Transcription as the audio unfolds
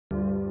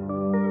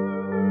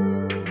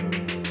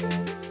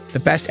The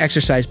best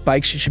exercise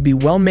bikes should be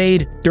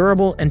well-made,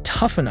 durable, and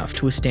tough enough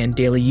to withstand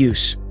daily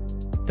use.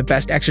 The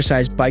best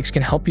exercise bikes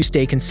can help you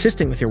stay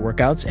consistent with your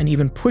workouts and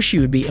even push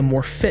you to be a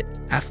more fit,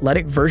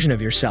 athletic version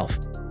of yourself.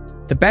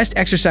 The best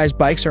exercise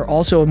bikes are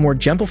also a more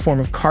gentle form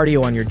of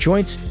cardio on your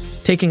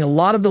joints, taking a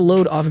lot of the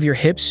load off of your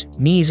hips,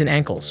 knees, and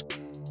ankles.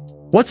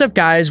 What's up,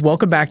 guys?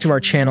 Welcome back to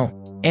our channel.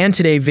 And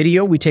today's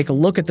video, we take a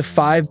look at the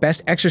 5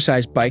 best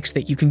exercise bikes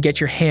that you can get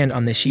your hand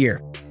on this year.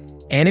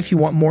 And if you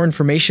want more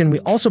information, we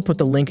also put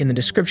the link in the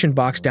description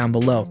box down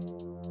below.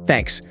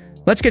 Thanks.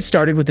 Let's get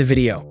started with the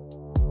video.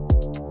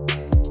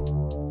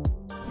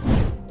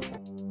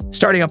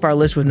 Starting up our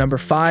list with number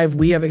 5,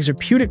 we have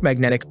Exerpeutic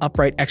Magnetic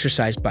Upright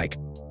Exercise Bike.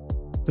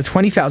 With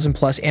 20,000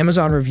 plus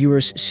Amazon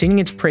reviewers singing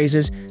its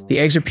praises, the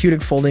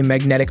Exerpeutic Folding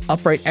Magnetic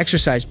Upright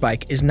Exercise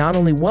Bike is not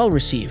only well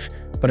received,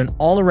 but an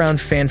all-around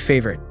fan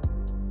favorite.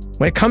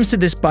 When it comes to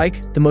this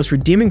bike, the most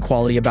redeeming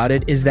quality about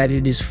it is that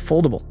it is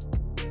foldable.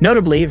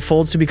 Notably, it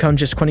folds to become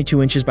just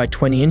 22 inches by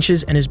 20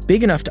 inches and is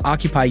big enough to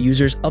occupy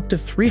users up to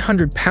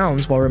 300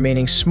 pounds while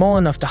remaining small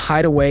enough to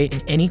hide away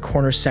in any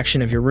corner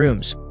section of your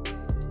rooms.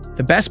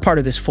 The best part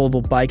of this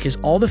foldable bike is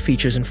all the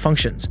features and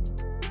functions.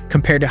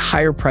 Compared to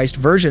higher-priced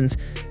versions,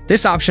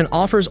 this option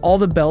offers all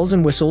the bells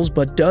and whistles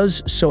but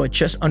does so at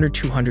just under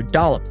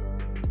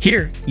 $200.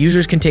 Here,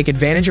 users can take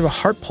advantage of a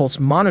heart pulse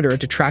monitor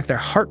to track their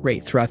heart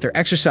rate throughout their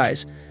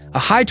exercise, a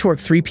high-torque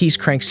 3-piece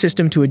crank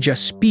system to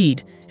adjust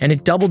speed, and a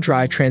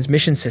double-drive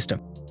transmission system.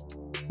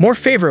 More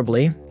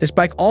favorably, this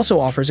bike also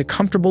offers a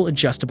comfortable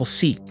adjustable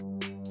seat.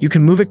 You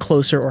can move it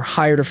closer or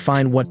higher to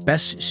find what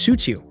best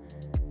suits you.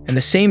 And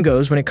the same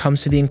goes when it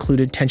comes to the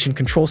included tension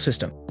control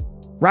system.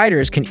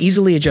 Riders can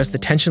easily adjust the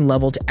tension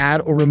level to add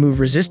or remove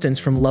resistance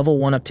from level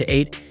 1 up to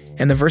 8,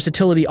 and the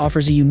versatility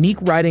offers a unique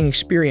riding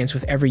experience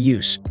with every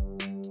use.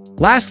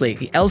 Lastly,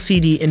 the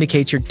LCD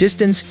indicates your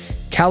distance,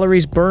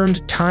 calories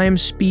burned, time,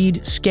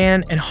 speed,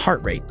 scan, and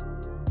heart rate.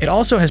 It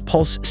also has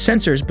pulse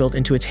sensors built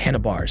into its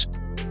handlebars.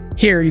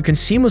 Here, you can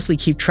seamlessly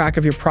keep track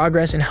of your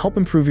progress and help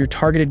improve your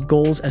targeted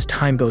goals as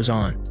time goes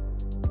on.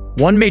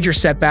 One major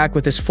setback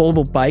with this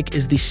foldable bike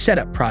is the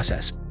setup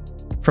process.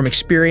 From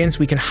experience,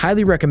 we can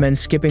highly recommend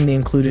skipping the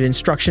included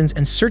instructions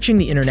and searching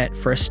the internet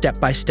for a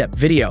step-by-step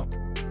video.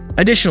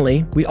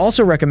 Additionally, we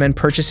also recommend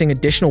purchasing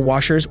additional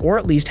washers or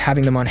at least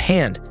having them on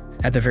hand,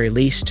 at the very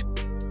least.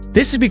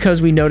 This is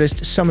because we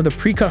noticed some of the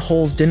pre-cut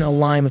holes didn't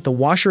align with the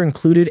washer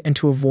included, and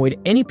to avoid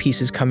any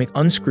pieces coming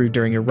unscrewed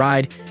during your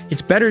ride,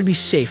 it's better to be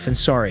safe than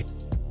sorry.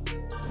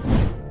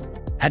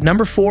 At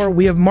number 4,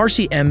 we have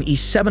Marcy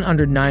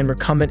ME709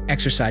 Recumbent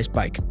Exercise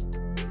Bike.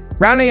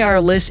 Rounding out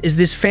our list is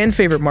this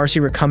fan-favorite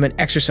Marcy Recumbent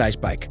Exercise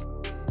Bike.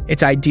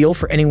 It's ideal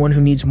for anyone who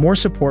needs more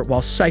support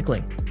while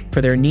cycling, for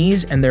their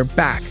knees and their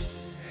back,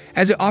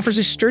 as it offers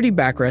a sturdy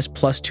backrest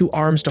plus 2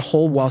 arms to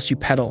hold whilst you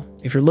pedal,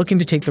 if you're looking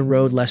to take the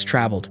road less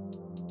traveled.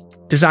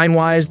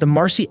 Design-wise, the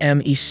Marcy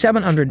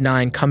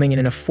ME709 coming in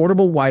an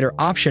affordable wider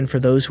option for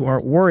those who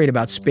aren't worried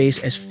about space,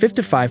 as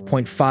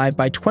 55.5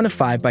 by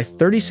 25 by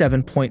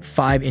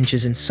 37.5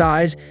 inches in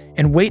size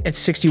and weight at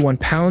 61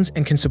 pounds,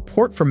 and can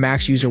support for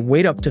max user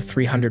weight up to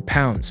 300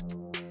 pounds.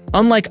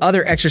 Unlike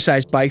other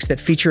exercise bikes that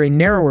feature a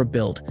narrower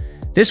build,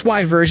 this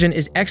wide version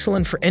is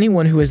excellent for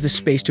anyone who has the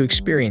space to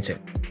experience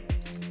it.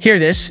 Here,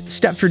 this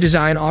step-through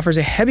design offers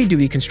a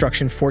heavy-duty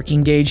construction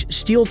 14-gauge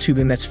steel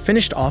tubing that's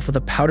finished off with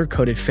a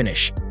powder-coated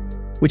finish,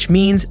 which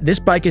means this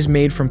bike is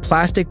made from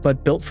plastic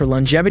but built for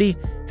longevity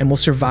and will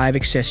survive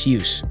excess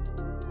use.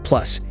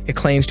 Plus, it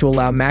claims to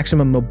allow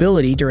maximum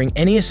mobility during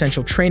any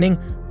essential training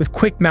with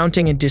quick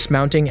mounting and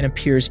dismounting, and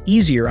appears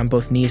easier on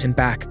both knees and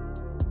back.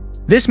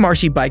 This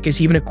Marcy bike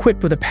is even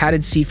equipped with a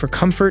padded seat for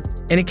comfort,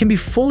 and it can be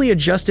fully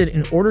adjusted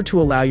in order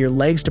to allow your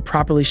legs to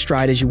properly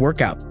stride as you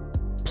work out.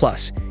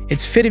 Plus,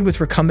 it's fitted with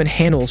recumbent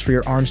handles for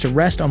your arms to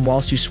rest on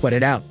whilst you sweat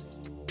it out.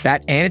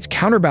 That and its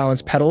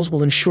counterbalance pedals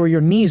will ensure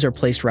your knees are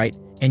placed right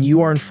and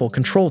you are in full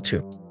control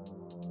too.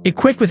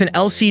 Equipped with an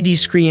LCD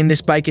screen,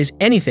 this bike is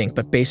anything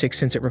but basic,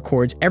 since it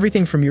records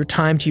everything from your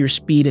time to your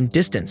speed and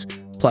distance,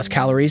 plus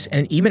calories,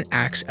 and it even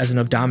acts as an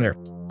odometer.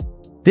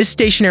 This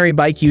stationary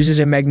bike uses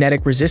a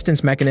magnetic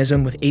resistance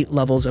mechanism with 8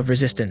 levels of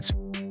resistance.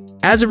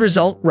 As a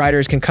result,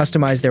 riders can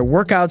customize their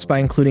workouts by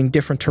including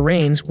different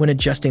terrains when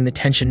adjusting the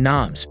tension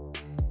knobs.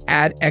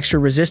 Add extra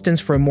resistance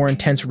for a more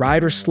intense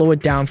ride or slow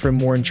it down for a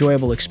more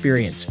enjoyable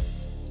experience.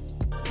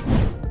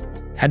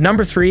 At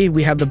number 3,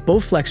 we have the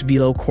Bowflex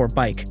VeloCore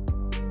bike.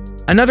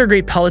 Another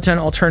great Peloton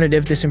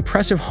alternative, this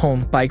impressive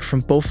home bike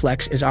from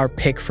Bowflex is our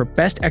pick for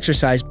best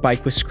exercise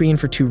bike with screen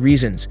for 2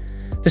 reasons: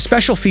 the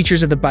special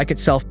features of the bike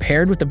itself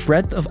paired with the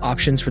breadth of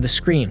options for the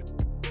screen.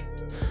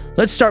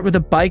 Let's start with the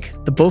bike.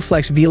 The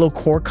Bowflex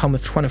VeloCore come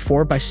with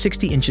 24 by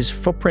 60 inches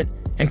footprint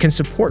and can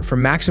support for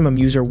maximum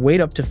user weight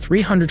up to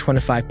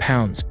 325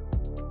 pounds.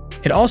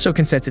 It also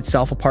can set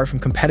itself apart from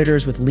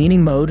competitors with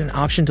leaning mode, an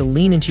option to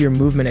lean into your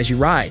movement as you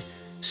ride,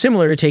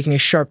 similar to taking a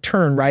sharp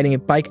turn riding a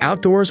bike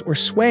outdoors or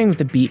swaying with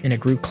the beat in a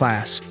group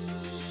class.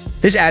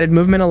 This added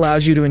movement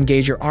allows you to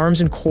engage your arms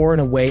and core in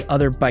a way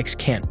other bikes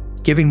can't,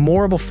 giving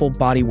more of a full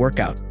body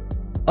workout.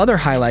 Other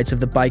highlights of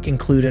the bike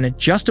include an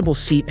adjustable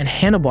seat and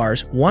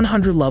handlebars,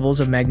 100 levels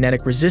of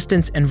magnetic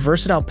resistance, and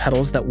versatile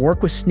pedals that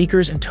work with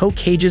sneakers and toe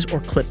cages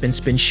or clip-and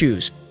spin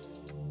shoes.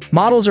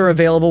 Models are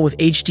available with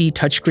HD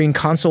touchscreen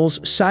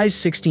consoles, size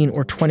 16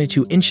 or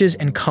 22 inches,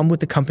 and come with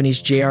the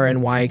company's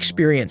JRNY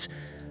experience,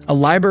 a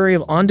library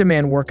of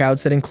on-demand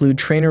workouts that include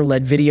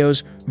trainer-led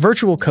videos,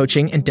 virtual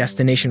coaching, and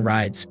destination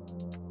rides.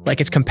 Like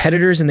its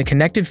competitors in the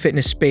connected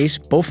fitness space,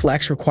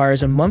 Bowflex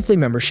requires a monthly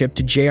membership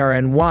to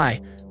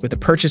JRNY with the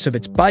purchase of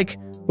its bike,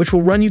 which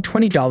will run you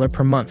 $20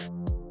 per month.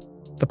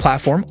 The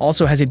platform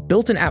also has a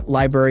built-in app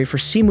library for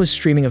seamless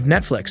streaming of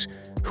Netflix,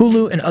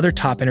 Hulu, and other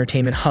top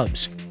entertainment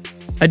hubs.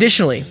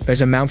 Additionally,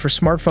 there's a mount for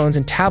smartphones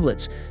and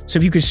tablets, so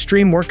you can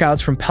stream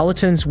workouts from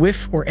Peloton,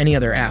 Zwift, or any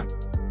other app.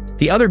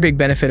 The other big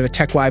benefit of a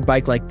tech-wide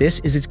bike like this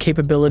is its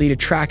capability to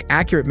track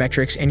accurate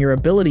metrics and your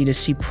ability to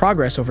see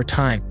progress over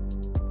time.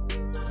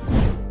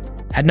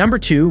 At number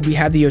 2, we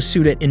have the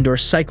Yosuda indoor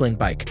cycling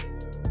bike.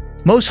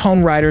 Most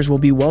home riders will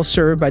be well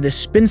served by this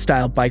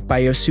spin-style bike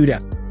by Yosuda.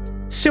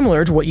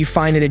 Similar to what you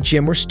find at a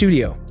gym or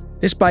studio,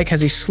 this bike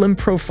has a slim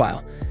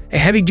profile, a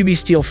heavy-duty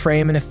steel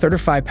frame, and a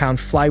 35-pound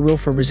flywheel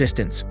for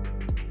resistance.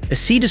 The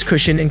seat is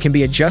cushioned and can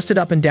be adjusted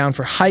up and down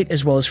for height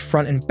as well as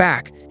front and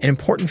back, an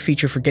important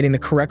feature for getting the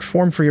correct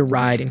form for your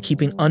ride and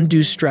keeping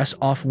undue stress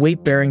off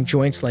weight-bearing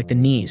joints like the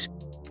knees.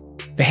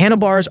 The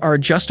handlebars are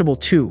adjustable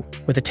too,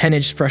 with a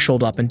 10-inch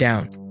threshold up and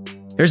down.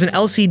 There's an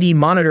LCD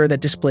monitor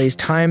that displays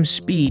time,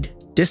 speed,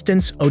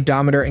 distance,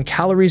 odometer, and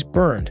calories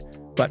burned.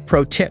 But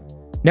pro tip,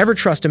 never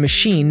trust a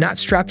machine not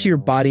strapped to your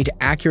body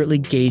to accurately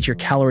gauge your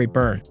calorie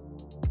burn.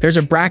 There's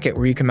a bracket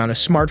where you can mount a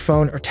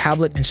smartphone or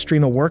tablet and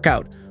stream a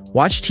workout,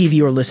 watch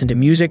TV or listen to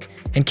music,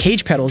 and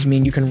cage pedals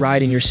mean you can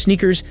ride in your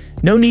sneakers,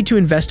 no need to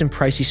invest in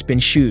pricey spin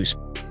shoes.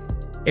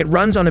 It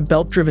runs on a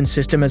belt-driven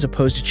system as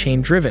opposed to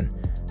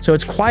chain-driven, so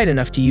it's quiet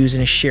enough to use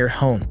in a shared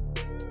home.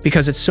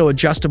 Because it's so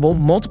adjustable,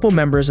 multiple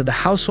members of the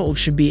household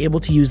should be able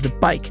to use the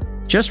bike.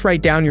 Just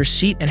write down your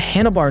seat and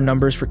handlebar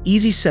numbers for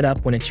easy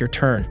setup when it's your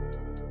turn.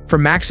 For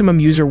maximum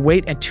user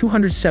weight at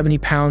 270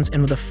 pounds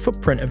and with a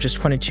footprint of just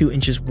 22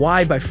 inches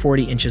wide by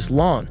 40 inches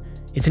long,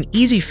 it's an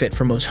easy fit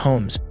for most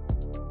homes.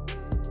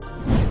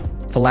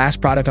 The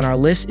last product on our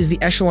list is the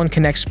Echelon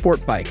Connect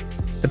Sport Bike,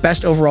 the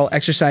best overall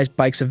exercise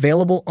bikes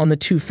available on the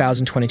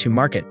 2022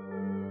 market.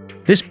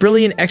 This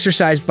brilliant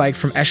exercise bike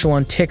from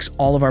Echelon ticks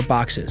all of our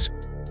boxes.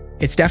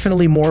 It's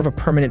definitely more of a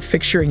permanent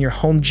fixture in your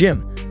home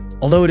gym,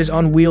 although it is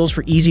on wheels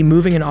for easy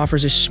moving and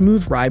offers a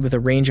smooth ride with a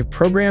range of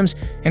programs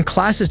and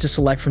classes to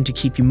select from to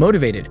keep you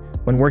motivated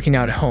when working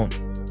out at home.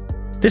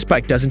 This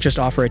bike doesn't just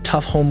offer a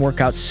tough home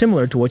workout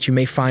similar to what you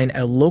may find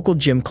at a local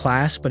gym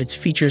class, but its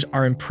features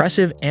are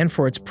impressive, and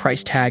for its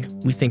price tag,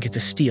 we think it's a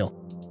steal.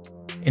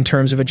 In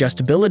terms of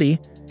adjustability,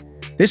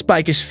 this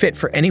bike is fit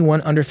for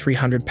anyone under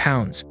 300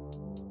 pounds.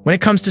 When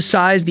it comes to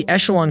size, the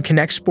Echelon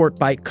Connect Sport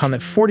Bike comes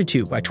at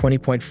 42 by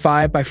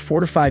 20.5 by 4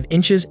 to 5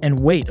 inches and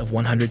weight of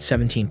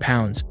 117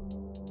 pounds.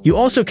 You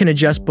also can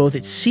adjust both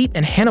its seat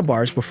and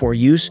handlebars before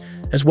use,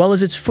 as well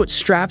as its foot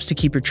straps to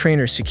keep your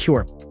trainers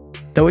secure.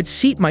 Though its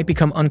seat might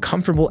become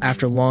uncomfortable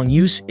after long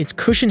use, its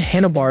cushioned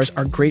handlebars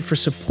are great for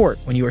support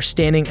when you are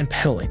standing and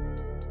pedaling.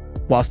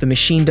 Whilst the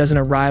machine doesn't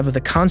arrive with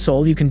a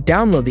console, you can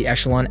download the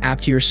Echelon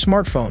app to your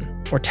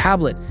smartphone or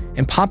tablet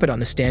and pop it on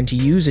the stand to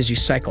use as you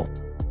cycle.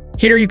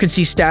 Here you can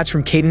see stats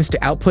from cadence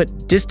to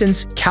output,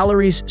 distance,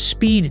 calories,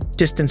 speed,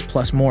 distance,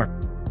 plus more.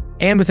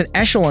 And with an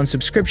Echelon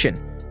subscription,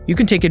 you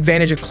can take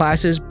advantage of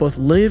classes both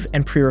live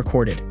and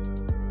pre-recorded.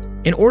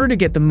 In order to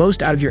get the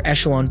most out of your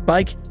Echelon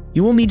bike,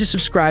 you will need to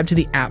subscribe to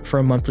the app for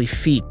a monthly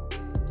fee.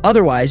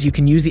 Otherwise, you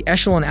can use the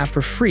Echelon app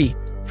for free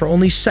for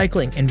only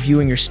cycling and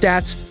viewing your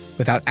stats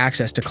without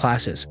access to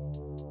classes.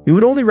 We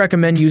would only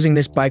recommend using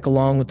this bike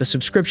along with the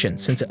subscription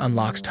since it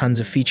unlocks tons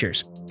of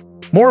features.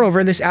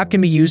 Moreover, this app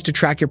can be used to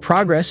track your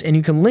progress, and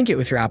you can link it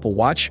with your Apple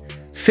Watch,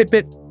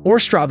 Fitbit, or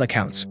Strava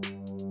accounts.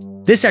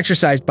 This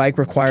exercise bike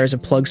requires a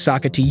plug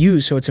socket to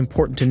use, so it's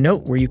important to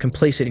note where you can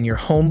place it in your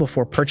home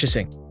before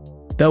purchasing.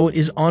 Though it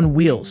is on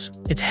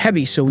wheels, it's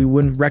heavy, so we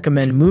wouldn't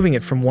recommend moving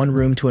it from one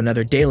room to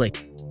another daily.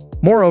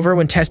 Moreover,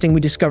 when testing, we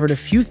discovered a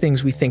few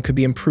things we think could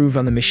be improved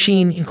on the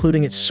machine,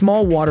 including its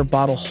small water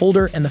bottle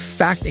holder and the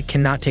fact it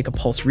cannot take a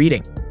pulse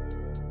reading.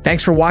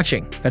 Thanks for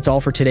watching. That's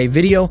all for today's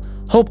video.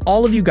 Hope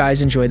all of you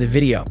guys enjoy the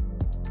video.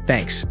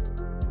 Thanks.